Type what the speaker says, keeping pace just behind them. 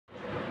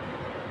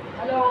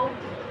Hello,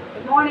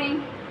 good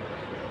morning.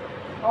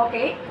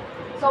 Okay,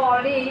 so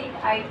already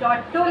I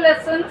taught 2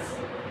 lessons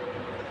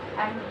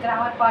and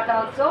grammar part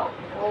also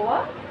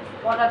over.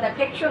 What are the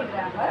textual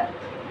grammar?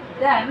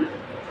 Then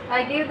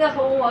I gave the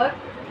homework,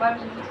 but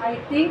I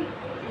think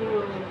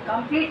you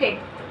completed.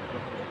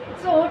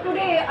 So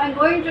today I am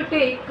going to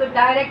take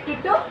direct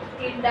to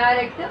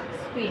indirect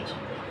speech.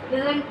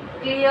 Listen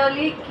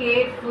clearly,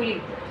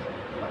 carefully.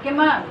 Okay,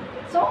 ma'am.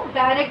 So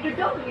direct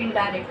to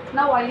indirect.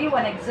 Now I'll give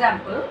one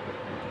example.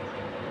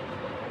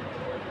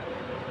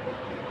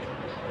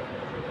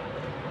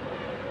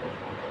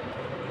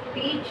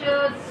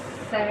 Teacher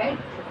said,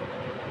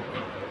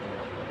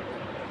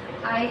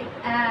 I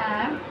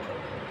am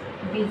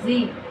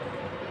busy.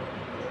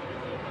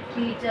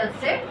 Teacher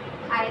said,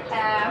 I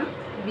am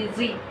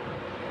busy.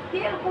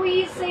 Here who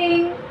is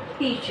saying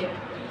teacher?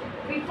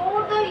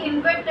 Before the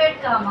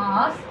inverted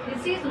commas,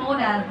 this is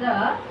known as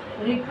the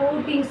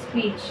reporting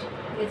speech.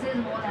 This is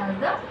known as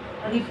the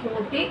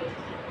reporting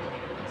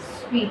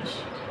speech.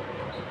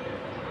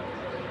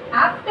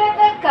 After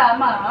the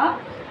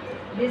comma,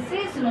 this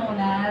is known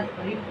as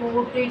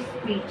reported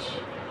speech.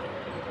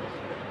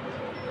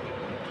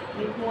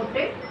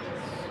 Reported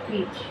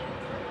speech.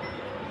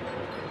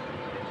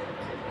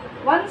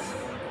 Once,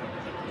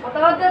 what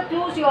are the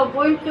clues you are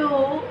going to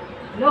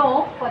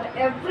know for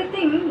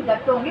everything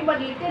that only,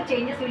 but little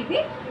changes will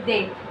be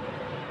there.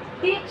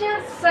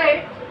 Teacher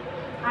said,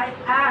 I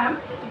am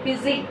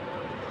busy.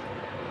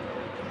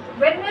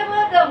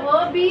 Whenever the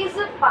verb is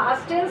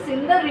past tense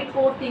in the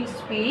reporting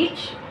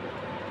speech,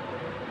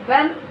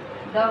 when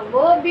the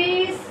verb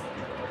is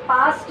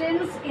past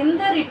tense in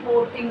the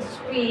reporting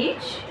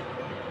speech,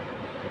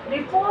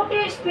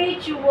 reported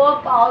speech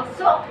verb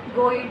also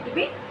going to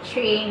be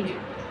changed.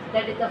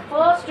 That is the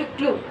first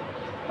clue.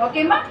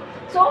 Okay, ma?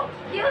 So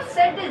here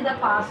said is the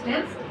past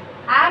tense,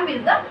 am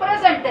is the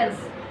present tense.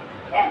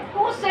 And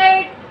who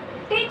said?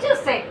 Teacher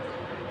said.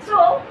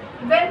 So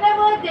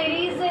whenever there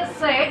is a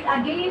said,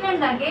 again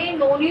and again,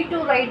 no need to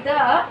write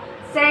the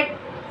said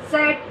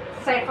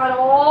for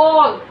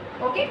all.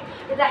 Okay,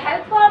 with the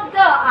help of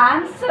the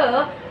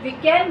answer, we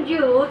can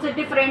use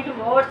different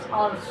words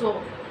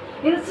also.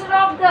 Instead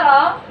of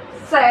the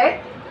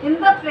said, in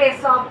the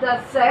place of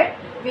the said,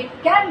 we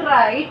can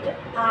write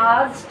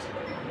asked,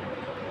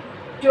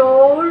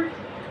 told,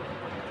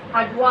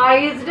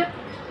 advised,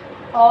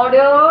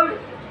 ordered,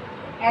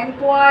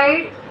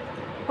 enquired,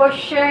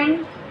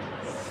 questioned,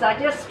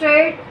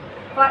 suggested.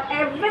 For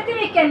everything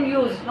we can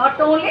use, not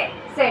only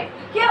said.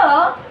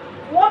 Here,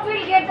 what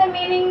will get the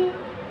meaning?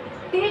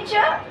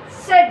 Teacher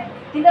said.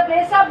 In the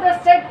place of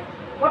the said,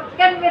 what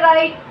can we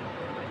write?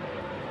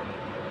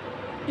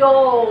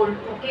 Told.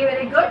 Okay,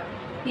 very good.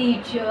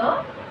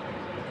 Teacher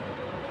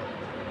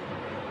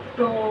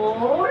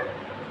told.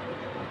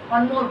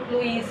 One more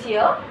clue is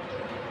here.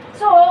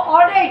 So,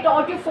 already I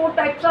taught you 4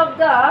 types of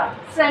the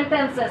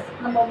sentences.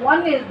 Number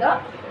 1 is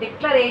the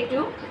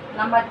declarative.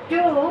 Number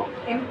 2,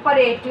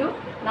 imperative.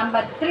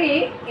 Number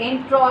 3,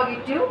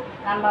 interrogative.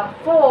 Number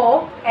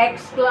 4,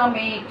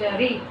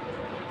 exclamatory.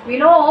 We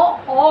know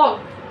all.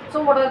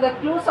 So what are the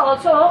clues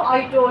also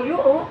I told you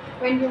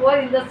when you were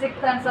in the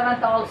 6th and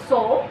 7th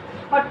also.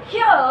 But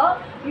here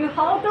you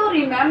have to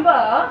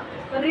remember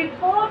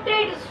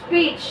reported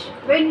speech.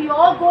 When you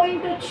are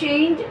going to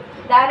change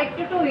direct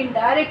to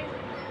indirect,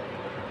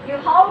 you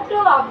have to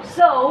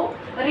observe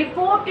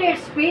reported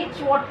speech,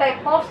 what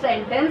type of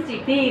sentence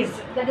it is.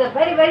 That is a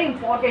very, very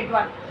important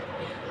one.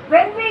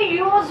 When we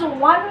use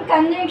one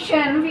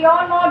conjunction, we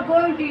are not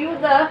going to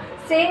use the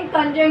same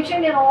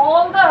conjunction in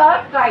all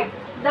the type.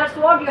 That's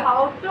what you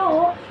have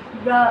to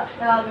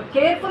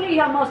carefully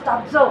you must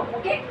observe.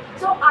 Okay.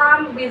 So I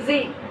am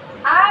busy.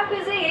 I am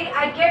busy.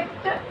 I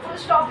kept full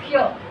stop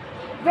here.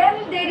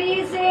 When there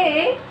is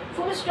a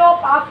full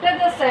stop after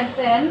the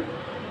sentence,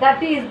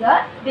 that is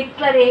the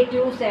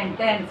declarative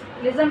sentence.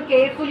 Listen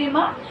carefully,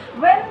 ma.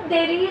 When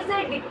there is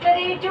a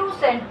declarative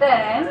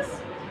sentence,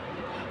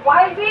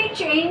 while we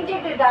change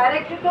it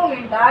direct to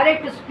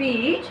indirect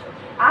speech,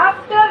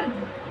 after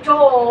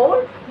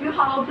told, you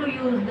have to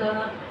use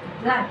the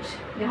that.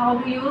 You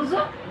have to use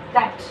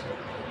that.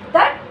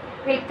 That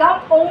will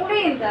come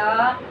only in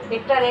the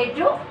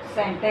declarative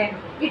sentence.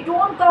 It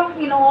won't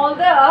come in all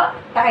the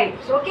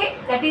types. Okay,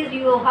 that is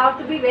you have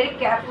to be very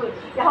careful.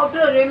 You have to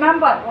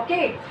remember.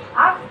 Okay,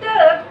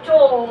 after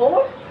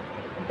told,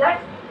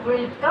 that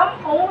will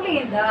come only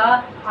in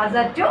the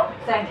assertive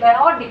sentence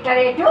or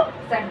declarative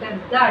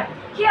sentence. That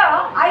here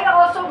I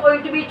also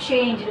going to be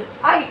changed.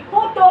 I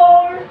who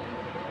told?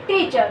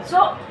 Teacher.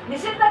 So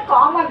this is the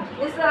common.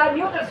 This is the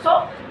neutral.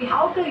 So we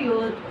have to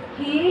use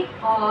he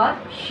or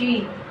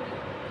she.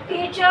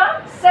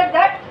 Teacher said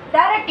that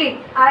directly.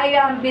 I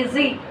am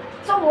busy.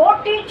 So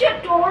what teacher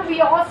told, we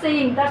are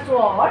saying that's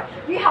what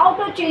we have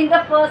to change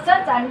the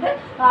persons and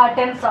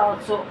tense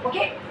also.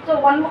 Okay. So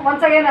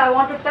once again I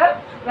want to tell,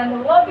 when the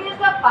verb is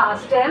the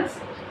past tense,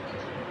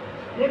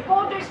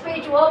 reported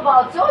speech verb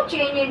also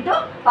change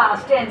into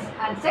past tense.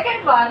 And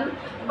second one,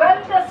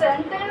 when the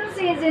sentence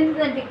is in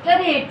the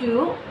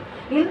declarative,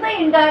 in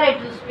the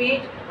indirect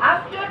speech,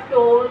 after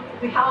told,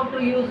 we have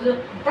to use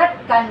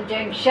that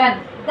conjunction.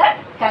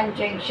 That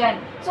conjunction.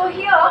 So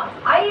here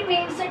I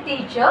means a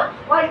teacher,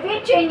 while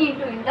we change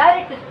into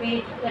indirect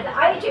speech, that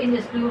I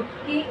changes to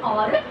he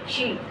or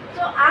she.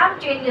 So am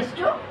changes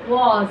to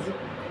was.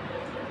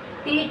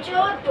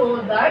 Teacher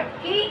told that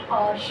he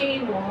or she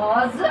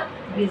was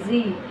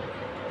busy.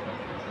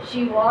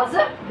 She was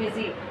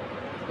busy.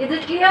 Is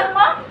it clear,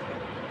 ma?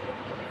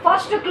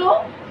 First clue,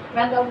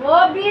 when the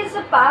verb is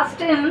past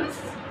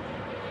tense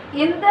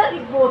in the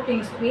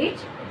reporting speech,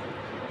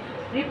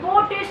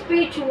 reported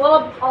speech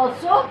verb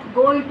also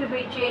going to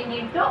be changed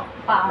into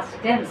past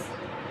tense.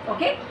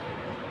 Okay,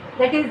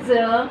 that is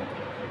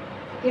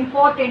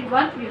important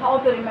one. You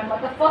have to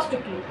remember the first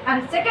clue.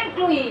 And second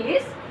clue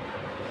is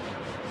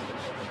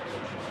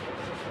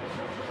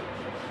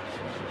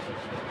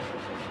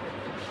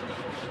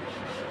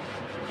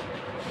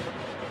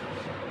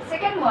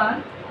second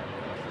one.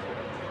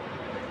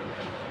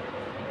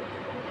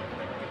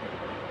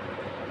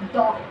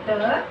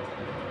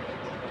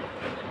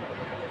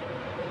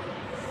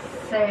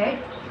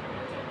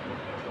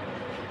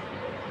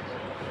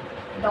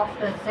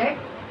 Doctor said,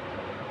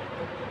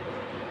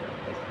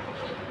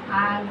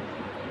 I am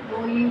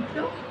going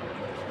to,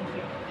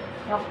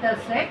 doctor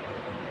said,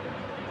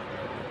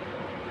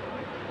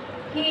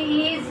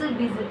 he is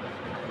busy.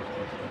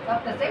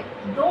 Doctor said,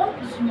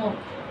 don't smoke.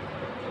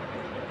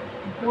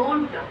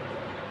 Don't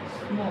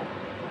smoke.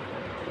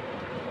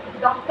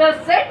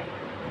 Doctor said,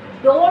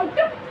 don't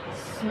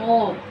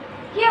smoke.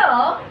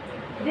 Here,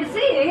 this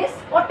is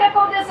what type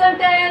of the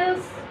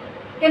sentence?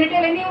 Can you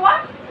tell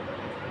anyone?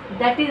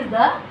 That is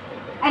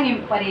an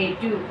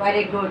imperative.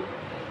 Very good.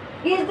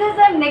 Is this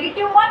a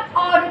negative one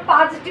or a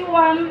positive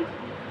one?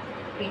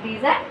 It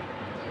is a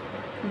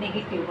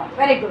negative one.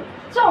 Very good.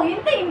 So,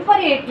 in the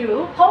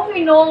imperative, how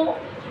we know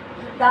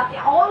that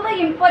all the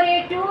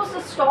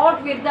imperatives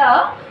start with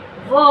the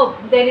verb.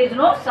 There is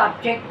no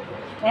subject.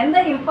 In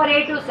the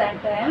imperative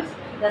sentence,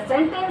 the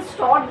sentence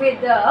start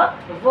with the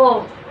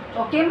verb.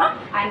 Okay, ma?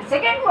 And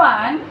second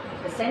one,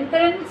 the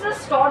sentences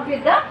start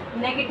with the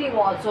negative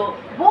also.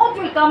 Both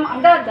will come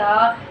under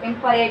the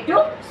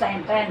imperative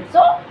sentence.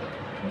 So,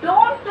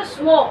 don't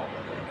smoke.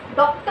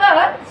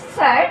 Doctor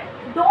said,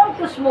 don't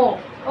smoke.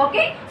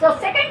 Okay. So,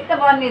 second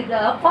one is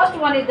the first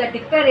one is the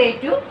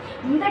declarative.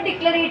 In the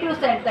declarative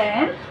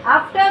sentence,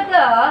 after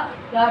the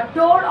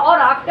told or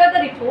after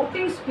the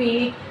reporting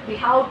speech, we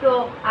have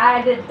to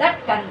add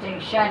that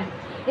conjunction.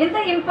 In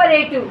the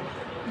imperative,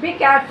 be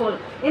careful.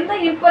 In the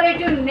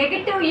imperative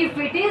negative, if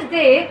it is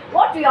there,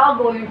 what we are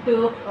going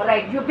to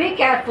write? You be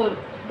careful.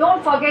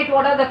 Don't forget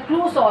what are the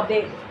clues are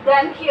there.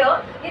 Then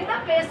here, in the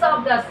place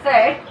of the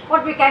said,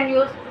 what we can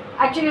use?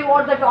 Actually,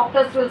 what the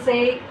doctors will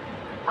say?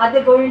 Are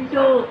they going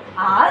to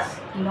ask?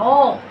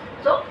 No.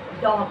 So,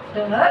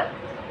 doctor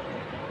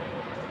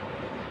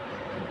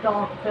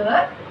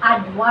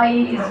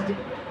advised.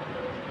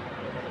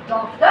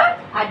 Doctor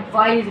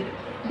advised.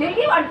 They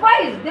give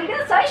advice. They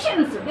give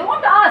suggestions. They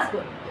won't ask.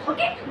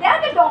 Okay, they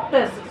are the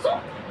doctors. So,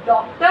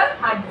 doctor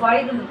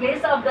advised in the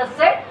place of the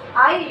said,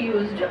 I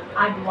used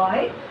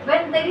advice.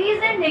 When there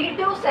is a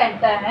negative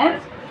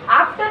sentence,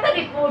 after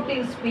the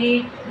reporting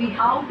speech, we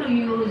have to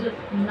use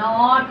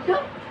not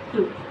to.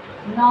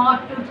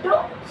 Not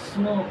to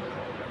smoke.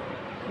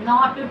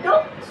 Not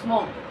to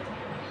smoke.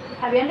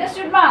 Have you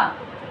understood, ma?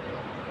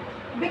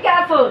 Be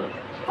careful.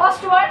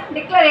 First one,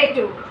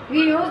 declarative.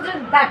 We used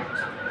that.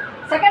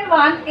 Second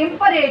one,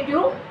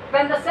 imperative.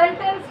 When the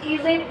sentence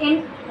is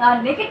in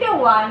negative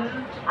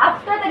one,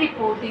 after the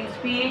reporting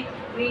speech,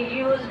 we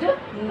used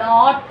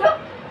not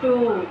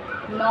to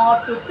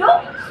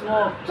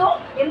smoke.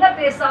 So, in the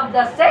place of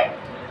the said,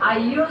 I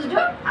used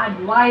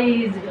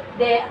advised.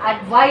 They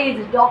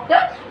advised.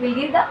 Doctor will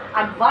give the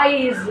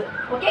advice.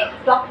 Okay.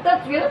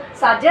 Doctors will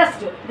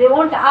suggest. They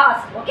won't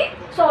ask. Okay.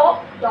 So,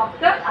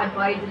 doctor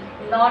advised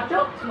not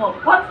to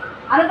smoke.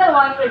 Another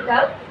one will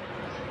tell,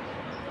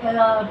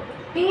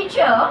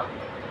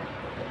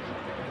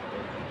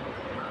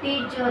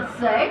 teacher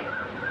said,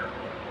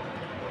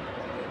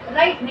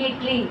 write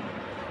neatly.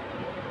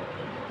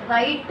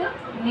 Write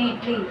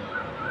neatly.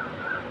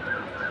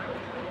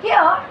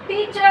 Here,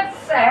 teacher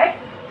said,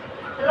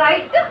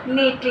 write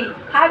neatly.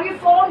 Have you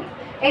found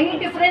any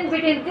difference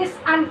between this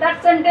and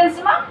that sentence,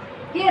 ma?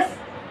 Yes.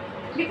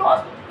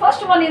 Because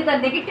first one is the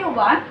negative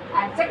one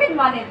and second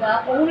one is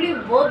the only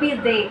verb is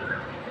there.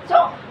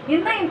 So,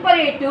 in the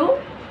imperative,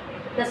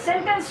 the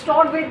sentence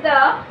starts with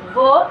the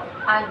verb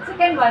and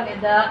second one is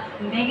the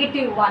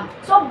negative one.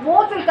 So,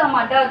 both will come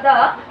under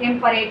the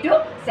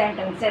imperative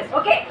sentences.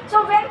 Okay.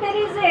 So, when there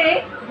is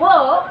a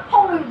verb,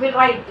 how we will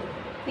write?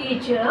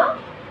 Teacher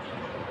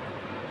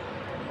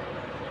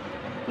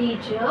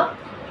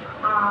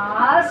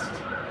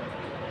asked.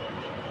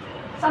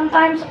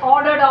 Sometimes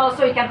ordered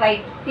also you can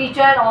write.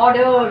 Teacher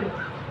ordered.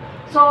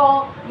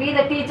 So, we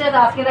the teachers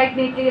asking write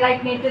neatly,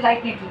 write neatly,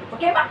 write neatly.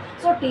 Okay, ma?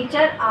 So,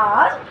 teacher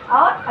asked,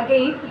 or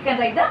again you can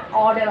write the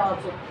order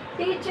also.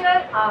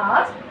 Teacher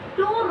asked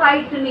to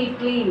write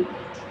neatly.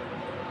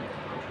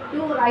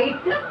 To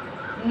write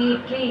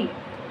neatly.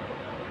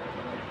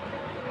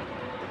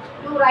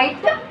 to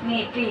write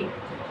neatly.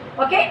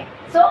 Okay,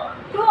 so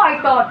two I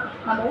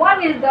taught. Number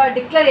one is the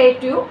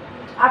declarative.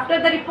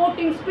 After the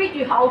reporting speech,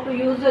 you have to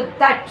use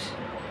that.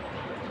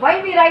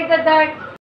 Why we write that?